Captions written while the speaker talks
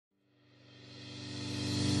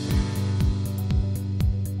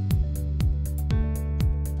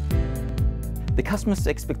customers'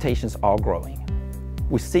 expectations are growing.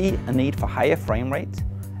 We see a need for higher frame rate,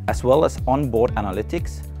 as well as onboard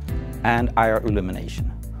analytics and IR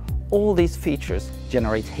illumination. All these features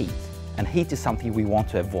generate heat, and heat is something we want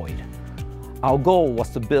to avoid. Our goal was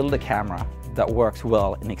to build a camera that works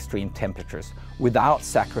well in extreme temperatures without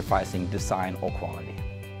sacrificing design or quality.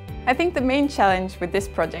 I think the main challenge with this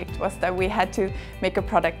project was that we had to make a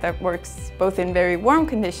product that works both in very warm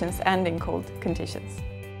conditions and in cold conditions.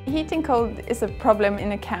 Heat and cold is a problem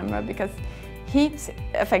in a camera because heat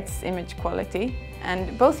affects image quality,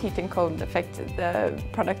 and both heat and cold affect the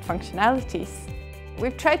product functionalities.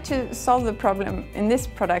 We've tried to solve the problem in this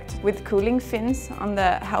product with cooling fins on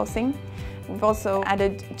the housing. We've also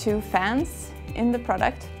added 2 fans in the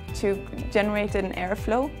product to generate an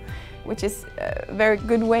airflow, which is a very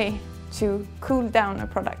good way to cool down a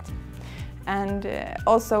product. And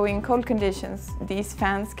also in cold conditions, these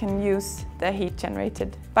fans can use the heat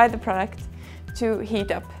generated by the product to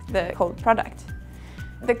heat up the cold product.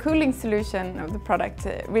 The cooling solution of the product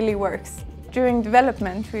really works. During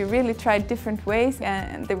development, we really tried different ways,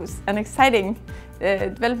 and there was an exciting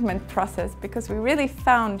development process because we really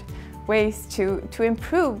found ways to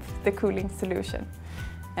improve the cooling solution.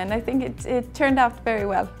 And I think it turned out very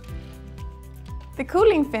well. The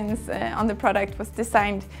cooling fins on the product was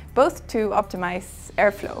designed both to optimize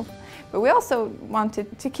airflow, but we also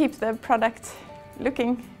wanted to keep the product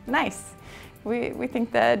looking nice. We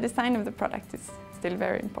think the design of the product is still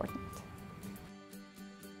very important.